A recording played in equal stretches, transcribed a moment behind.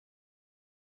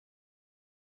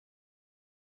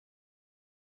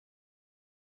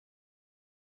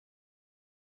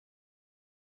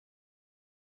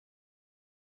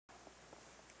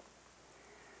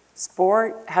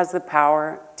Sport has the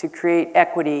power to create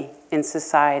equity in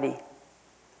society.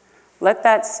 Let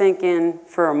that sink in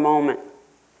for a moment.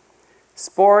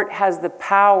 Sport has the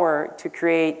power to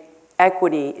create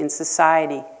equity in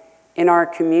society, in our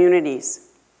communities.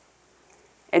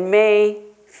 It may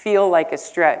feel like a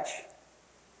stretch.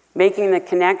 Making the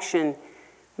connection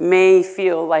may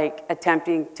feel like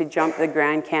attempting to jump the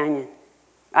Grand Canyon.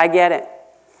 I get it.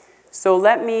 So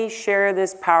let me share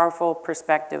this powerful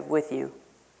perspective with you.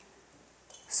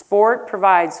 Sport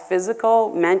provides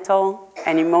physical, mental,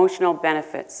 and emotional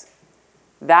benefits.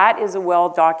 That is a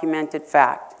well-documented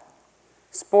fact.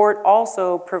 Sport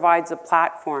also provides a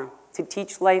platform to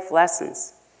teach life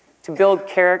lessons, to build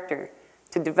character,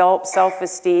 to develop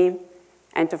self-esteem,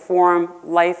 and to form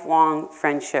lifelong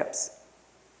friendships.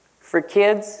 For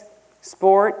kids,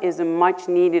 sport is a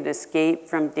much-needed escape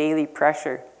from daily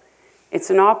pressure. It's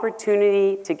an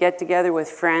opportunity to get together with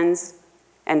friends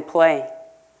and play,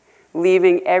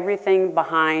 leaving everything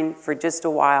behind for just a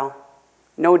while.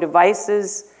 No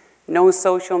devices, no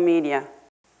social media.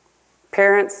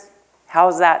 Parents,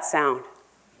 how's that sound?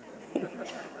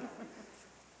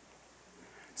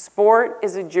 Sport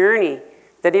is a journey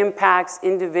that impacts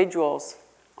individuals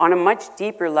on a much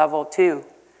deeper level too.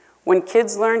 When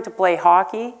kids learn to play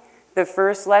hockey, the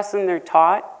first lesson they're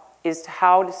taught is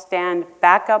how to stand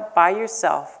back up by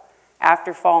yourself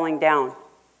after falling down.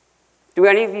 Do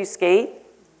any of you skate?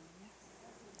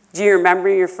 Do you remember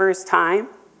your first time?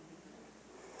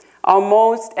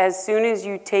 Almost as soon as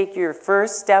you take your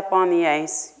first step on the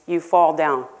ice, you fall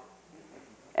down.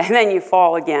 And then you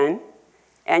fall again,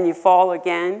 and you fall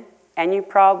again, and you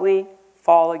probably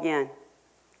fall again.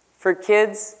 For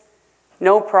kids,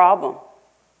 no problem.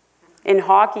 In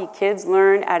hockey, kids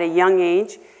learn at a young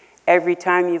age, every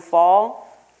time you fall,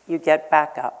 you get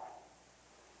back up.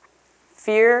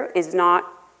 Failure is not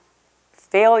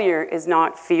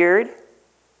feared.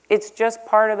 It's just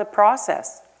part of the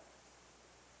process.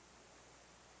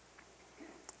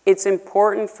 It's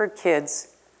important for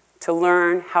kids to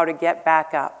learn how to get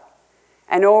back up.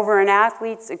 And over an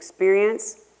athlete's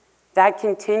experience, that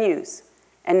continues,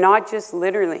 and not just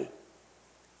literally.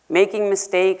 Making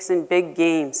mistakes in big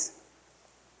games,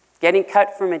 getting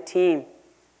cut from a team,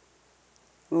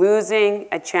 losing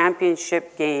a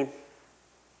championship game.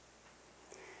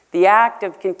 The act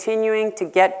of continuing to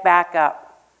get back up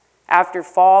after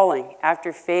falling,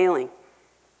 after failing,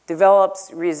 develops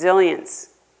resilience,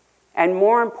 and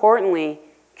more importantly,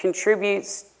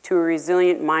 contributes to a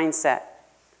resilient mindset.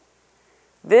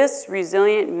 This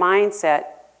resilient mindset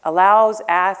allows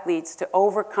athletes to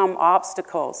overcome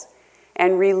obstacles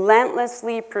and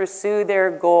relentlessly pursue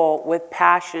their goal with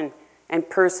passion and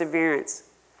perseverance.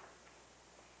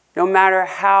 No matter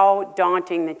how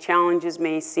daunting the challenges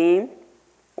may seem,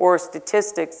 or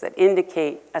statistics that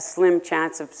indicate a slim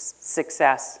chance of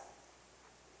success.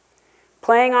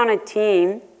 Playing on a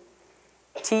team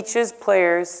teaches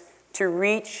players to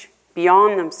reach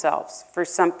beyond themselves for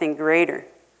something greater.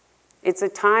 It's a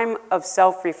time of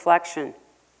self-reflection.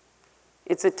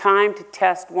 It's a time to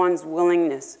test one's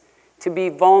willingness to be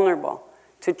vulnerable,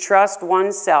 to trust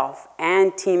oneself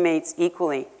and teammates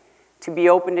equally, to be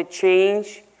open to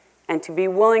change, and to be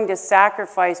willing to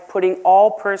sacrifice putting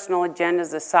all personal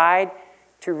agendas aside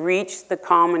to reach the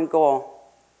common goal.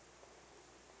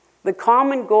 The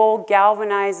common goal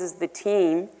galvanizes the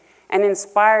team and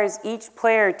inspires each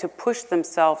player to push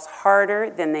themselves harder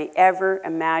than they ever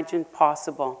imagined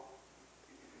possible.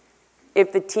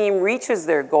 If the team reaches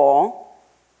their goal,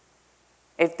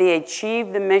 if they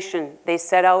achieve the mission they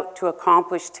set out to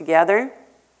accomplish together,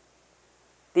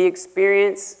 the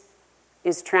experience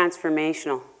is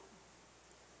transformational.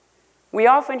 We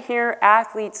often hear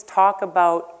athletes talk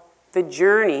about the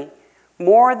journey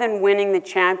more than winning the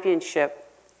championship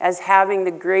as having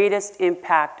the greatest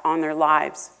impact on their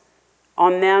lives,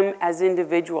 on them as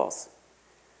individuals.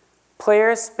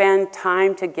 Players spend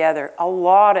time together, a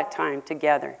lot of time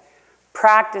together,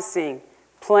 practicing,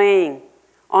 playing,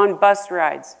 on bus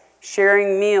rides,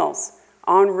 sharing meals,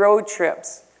 on road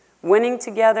trips, winning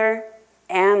together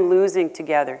and losing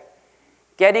together,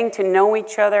 getting to know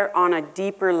each other on a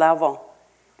deeper level,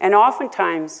 and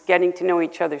oftentimes getting to know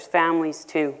each other's families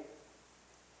too.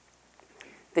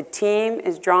 The team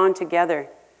is drawn together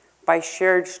by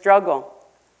shared struggle,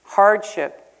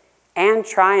 hardship, and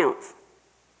triumph.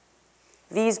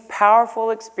 These powerful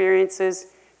experiences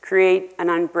create an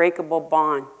unbreakable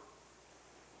bond.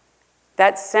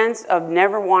 That sense of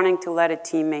never wanting to let a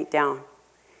teammate down.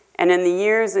 And in the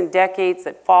years and decades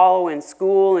that follow in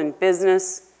school and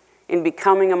business, in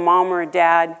becoming a mom or a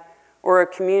dad, or a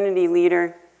community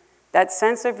leader, that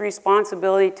sense of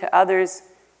responsibility to others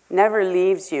never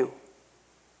leaves you.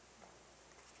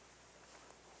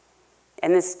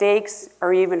 and the stakes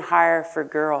are even higher for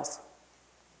girls.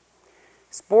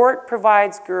 Sport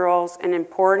provides girls an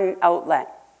important outlet.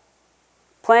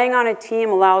 Playing on a team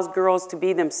allows girls to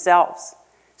be themselves.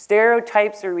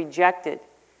 Stereotypes are rejected.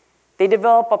 They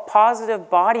develop a positive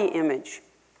body image.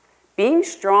 Being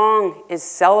strong is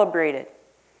celebrated.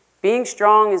 Being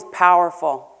strong is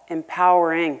powerful,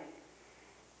 empowering.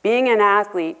 Being an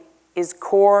athlete is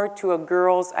core to a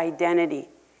girl's identity,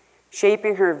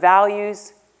 shaping her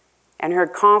values and her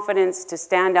confidence to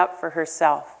stand up for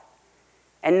herself.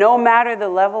 And no matter the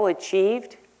level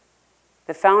achieved,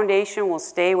 the foundation will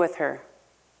stay with her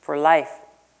for life.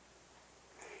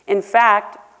 In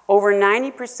fact, over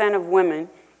 90% of women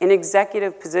in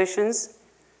executive positions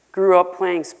grew up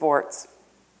playing sports.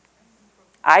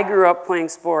 I grew up playing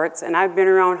sports, and I've been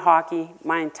around hockey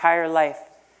my entire life.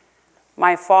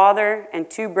 My father and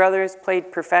two brothers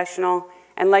played professional,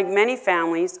 and like many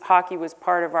families, hockey was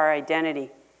part of our identity.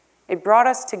 It brought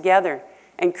us together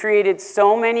and created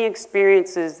so many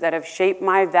experiences that have shaped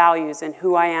my values and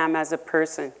who I am as a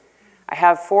person. I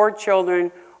have 4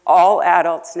 children, all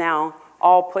adults now,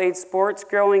 all played sports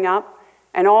growing up,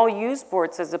 and all use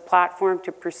sports as a platform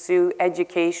to pursue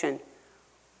education.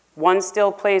 One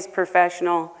still plays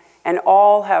professional, and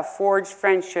all have forged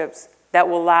friendships that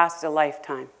will last a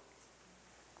lifetime.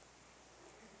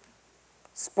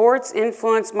 Sports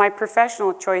influence my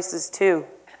professional choices too.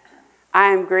 I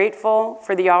am grateful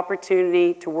for the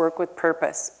opportunity to work with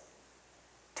purpose,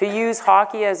 to use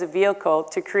hockey as a vehicle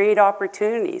to create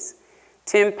opportunities,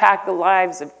 to impact the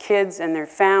lives of kids and their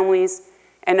families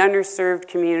and underserved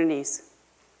communities.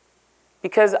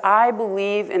 Because I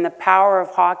believe in the power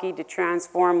of hockey to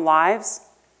transform lives,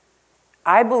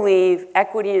 I believe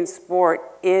equity in sport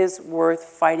is worth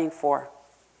fighting for.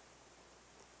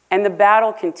 And the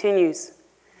battle continues.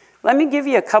 Let me give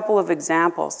you a couple of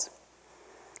examples.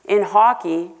 In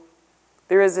hockey,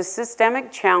 there is a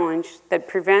systemic challenge that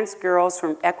prevents girls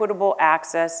from equitable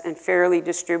access and fairly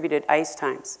distributed ice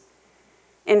times.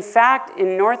 In fact,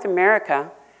 in North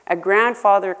America, a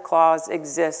grandfather clause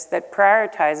exists that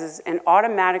prioritizes and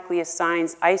automatically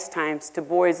assigns ice times to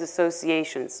boys'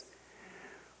 associations.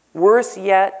 Worse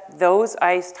yet, those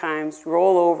ice times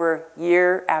roll over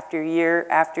year after year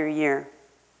after year.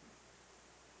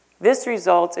 This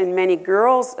results in many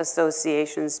girls'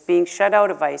 associations being shut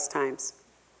out of ice times,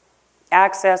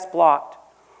 access blocked,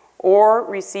 or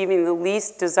receiving the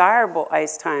least desirable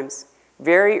ice times,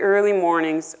 very early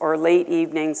mornings or late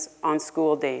evenings on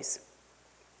school days.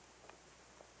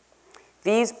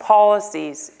 These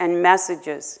policies and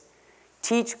messages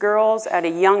teach girls at a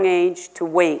young age to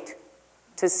wait,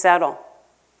 to settle,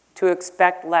 to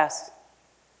expect less.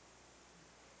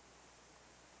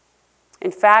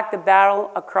 In fact, the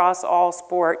battle across all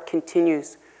sport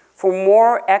continues for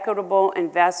more equitable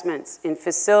investments in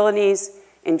facilities,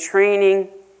 in training,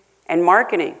 and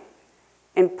marketing.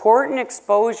 Important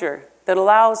exposure that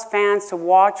allows fans to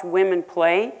watch women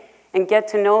play and get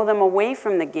to know them away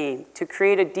from the game to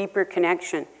create a deeper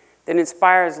connection that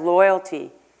inspires loyalty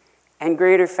and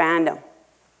greater fandom.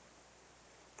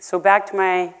 So back to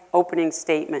my opening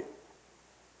statement.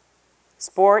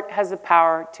 Sport has the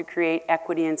power to create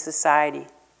equity in society.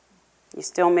 You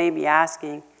still may be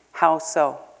asking, how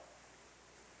so?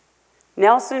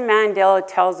 Nelson Mandela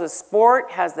tells us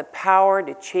sport has the power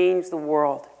to change the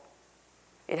world.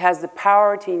 It has the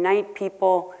power to unite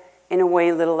people in a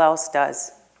way little else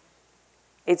does.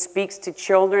 It speaks to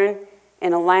children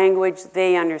in a language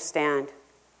they understand.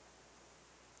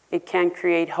 It can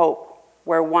create hope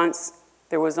where once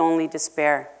there was only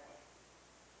despair.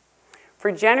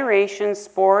 For generations,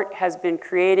 sport has been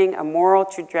creating a moral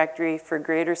trajectory for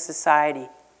greater society,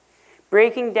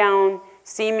 breaking down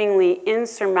seemingly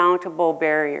insurmountable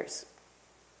barriers.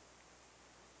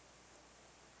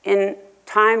 In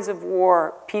times of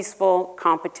war, peaceful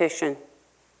competition,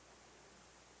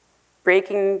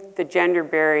 breaking the gender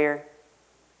barrier,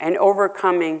 and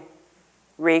overcoming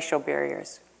racial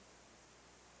barriers.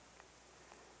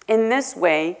 In this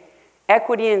way,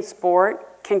 equity in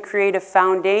sport can create a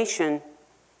foundation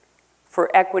for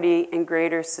equity in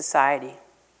greater society.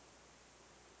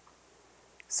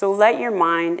 So let your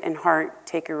mind and heart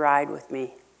take a ride with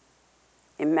me.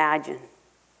 Imagine.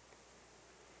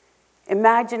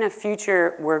 Imagine a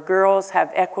future where girls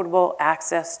have equitable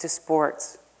access to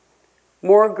sports.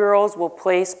 More girls will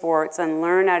play sports and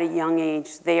learn at a young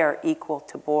age they are equal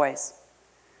to boys.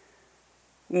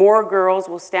 More girls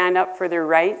will stand up for their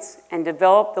rights and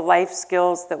develop the life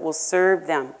skills that will serve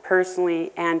them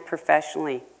personally and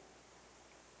professionally.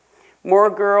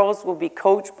 More girls will be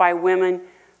coached by women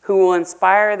who will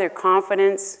inspire their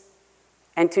confidence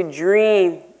and to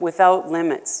dream without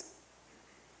limits.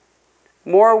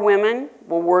 More women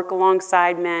will work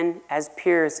alongside men as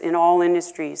peers in all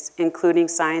industries, including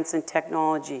science and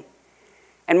technology.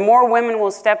 And more women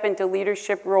will step into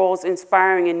leadership roles,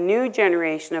 inspiring a new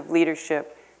generation of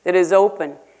leadership that is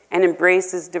open and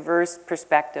embraces diverse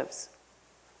perspectives.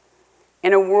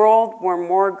 In a world where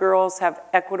more girls have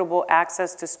equitable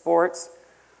access to sports,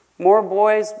 more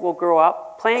boys will grow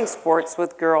up playing sports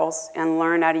with girls and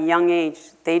learn at a young age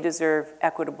they deserve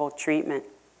equitable treatment.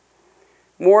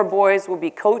 More boys will be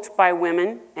coached by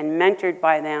women and mentored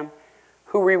by them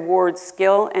who reward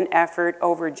skill and effort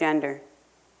over gender.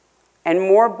 And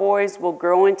more boys will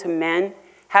grow into men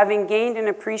having gained an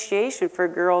appreciation for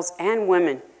girls and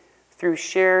women through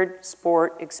shared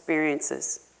sport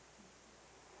experiences.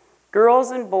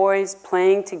 Girls and boys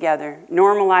playing together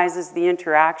normalizes the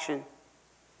interaction.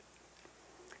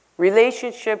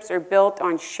 Relationships are built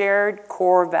on shared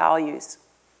core values,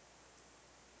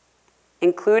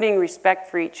 including respect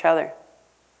for each other.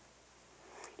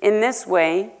 In this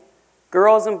way,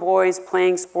 girls and boys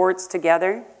playing sports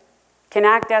together can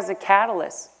act as a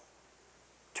catalyst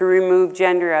to remove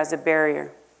gender as a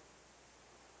barrier.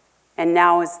 And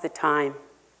now is the time.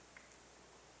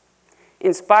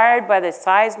 Inspired by the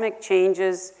seismic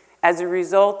changes as a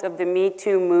result of the Me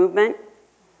Too movement,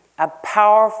 a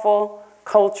powerful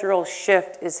cultural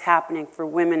shift is happening for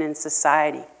women in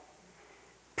society.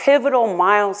 Pivotal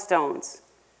milestones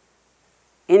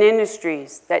in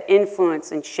industries that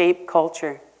influence and shape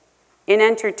culture. In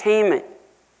entertainment,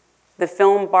 the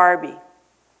film Barbie,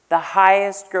 the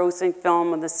highest grossing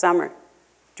film of the summer,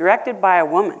 directed by a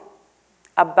woman,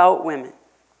 about women.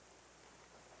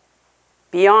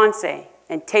 Beyoncé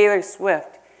and Taylor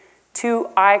Swift, two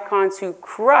icons who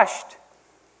crushed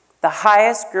the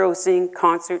highest grossing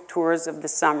concert tours of the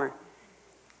summer.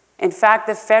 In fact,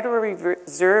 the Federal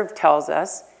Reserve tells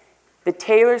us the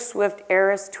Taylor Swift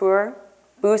Eras Tour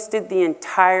boosted the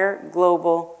entire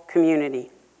global community.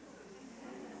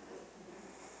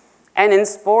 And in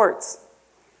sports,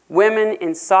 women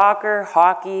in soccer,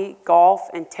 hockey, golf,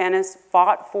 and tennis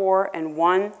fought for and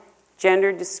won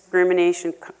gender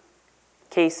discrimination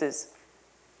cases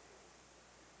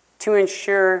to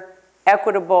ensure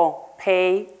equitable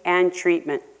pay and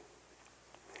treatment.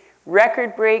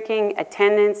 Record-breaking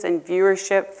attendance and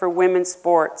viewership for women's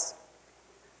sports.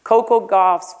 Coco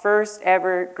Gauff's first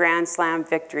ever Grand Slam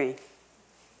victory.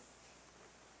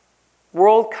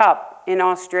 World Cup in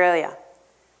Australia.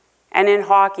 And in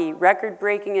hockey,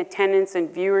 record-breaking attendance and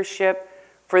viewership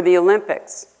for the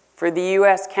Olympics, for the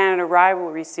US-Canada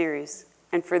Rivalry Series,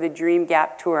 and for the Dream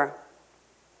Gap Tour.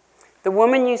 The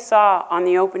woman you saw on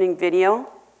the opening video,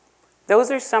 those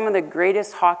are some of the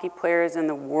greatest hockey players in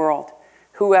the world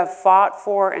who have fought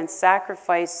for and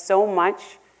sacrificed so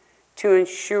much to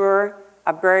ensure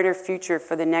a brighter future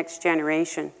for the next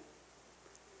generation.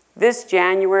 This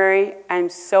January, I'm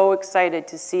so excited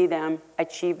to see them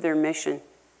achieve their mission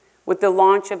with the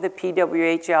launch of the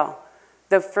PWHL,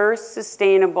 the first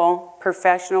sustainable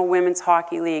professional women's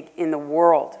hockey league in the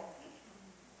world.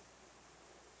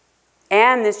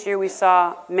 And this year we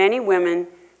saw many women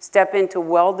step into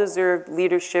well-deserved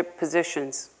leadership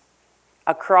positions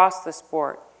across the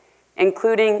sport,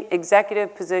 including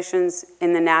executive positions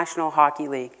in the National Hockey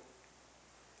League.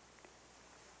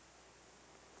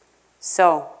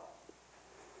 So,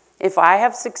 if I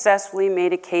have successfully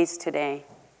made a case today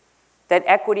that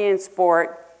equity in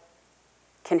sport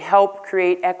can help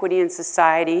create equity in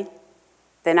society,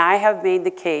 then I have made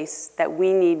the case that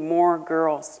we need more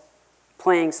girls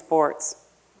playing sports.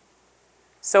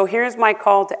 So here's my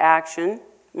call to action,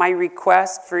 my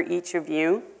request for each of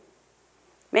you.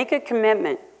 Make a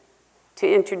commitment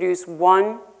to introduce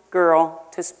one girl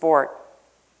to sport.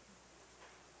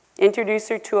 Introduce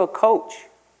her to a coach.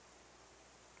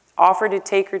 Offer to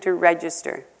take her to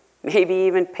register, maybe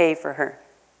even pay for her.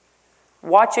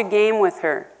 Watch a game with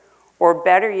her, or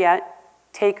better yet,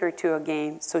 take her to a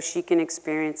game so she can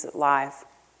experience it live.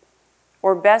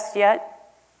 Or best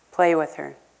yet, play with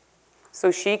her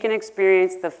so she can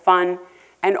experience the fun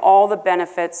and all the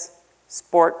benefits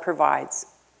sport provides.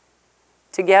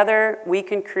 Together, we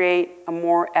can create a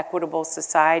more equitable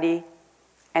society,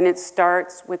 and it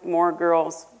starts with more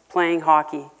girls playing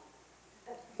hockey.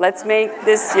 Let's make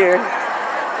this year